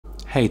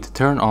Hey, to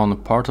turn on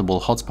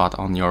portable hotspot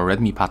on your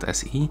Redmi Pad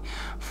SE,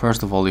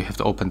 first of all you have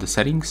to open the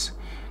settings,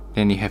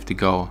 then you have to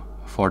go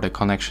for the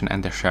connection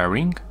and the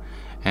sharing,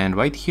 and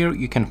right here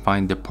you can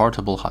find the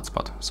portable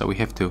hotspot. So we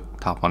have to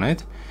tap on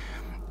it,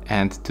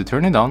 and to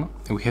turn it on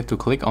we have to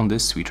click on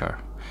this switcher.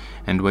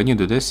 And when you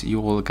do this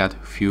you will get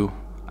a few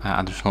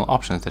additional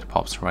options that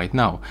pops right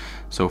now.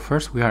 So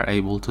first we are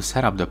able to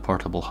set up the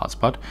portable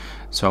hotspot.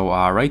 So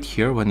right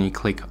here when we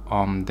click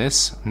on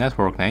this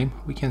network name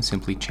we can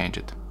simply change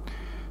it.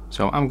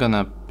 So I'm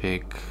gonna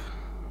pick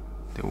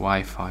the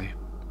Wi-Fi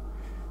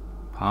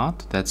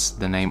pod, that's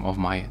the name of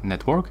my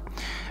network.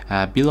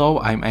 Below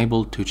I'm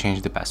able to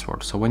change the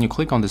password. So when you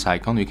click on this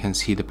icon you can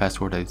see the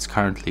password that it's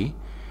currently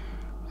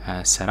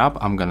set up.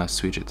 I'm gonna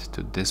switch it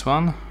to this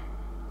one.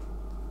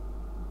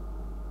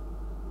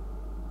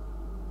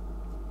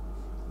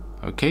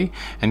 Okay,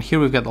 and here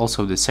we've got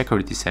also the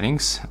security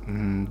settings,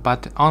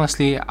 but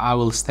honestly I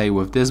will stay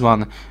with this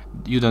one.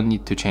 You don't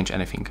need to change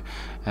anything.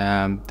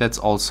 That's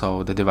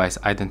also the device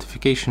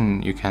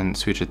identification. You can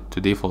switch it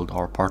to default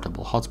or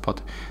portable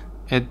hotspot.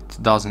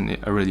 It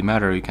doesn't really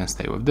matter, you can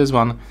stay with this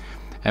one.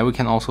 We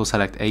can also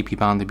select AP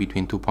band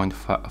between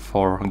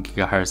 2.4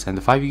 GHz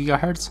and 5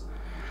 GHz.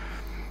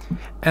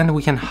 And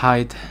we can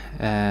hide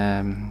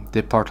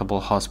the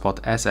portable hotspot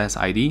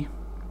SSID.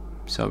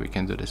 So we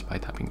can do this by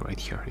tapping right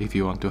here if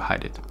you want to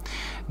hide it.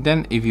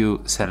 Then if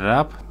you set it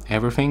up,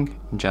 everything,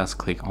 just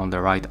click on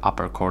the right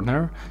upper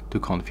corner to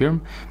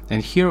confirm.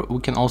 And here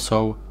we can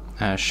also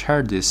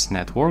share this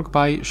network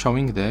by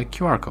showing the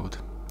QR code.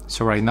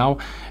 So right now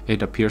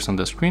it appears on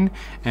the screen,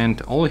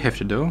 and all you have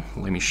to do,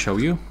 let me show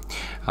you.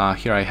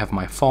 Here I have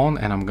my phone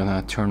and I'm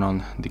gonna turn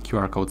on the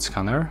QR code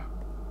scanner.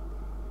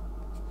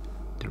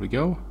 There we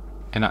go.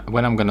 And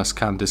when I'm gonna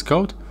scan this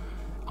code,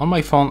 on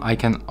my phone I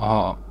can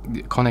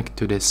connect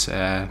to this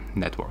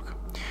network.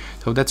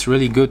 So that's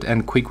really good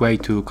and quick way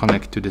to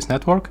connect to this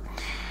network.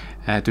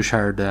 To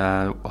share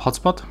the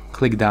hotspot,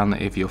 click done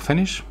if you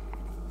finish.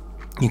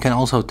 You can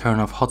also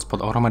turn off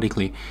hotspot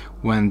automatically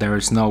when there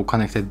is no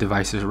connected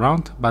devices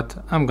around,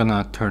 but I'm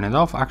gonna turn it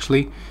off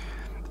actually.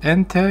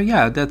 And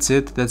yeah, that's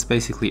it. That's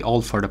basically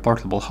all for the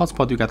portable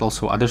hotspot. You got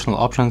also additional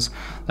options,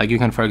 like you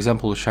can for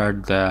example share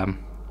the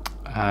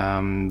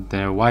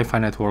Wi-Fi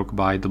network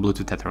by the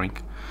Bluetooth tethering.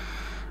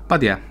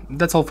 But yeah,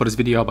 that's all for this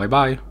video, bye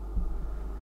bye!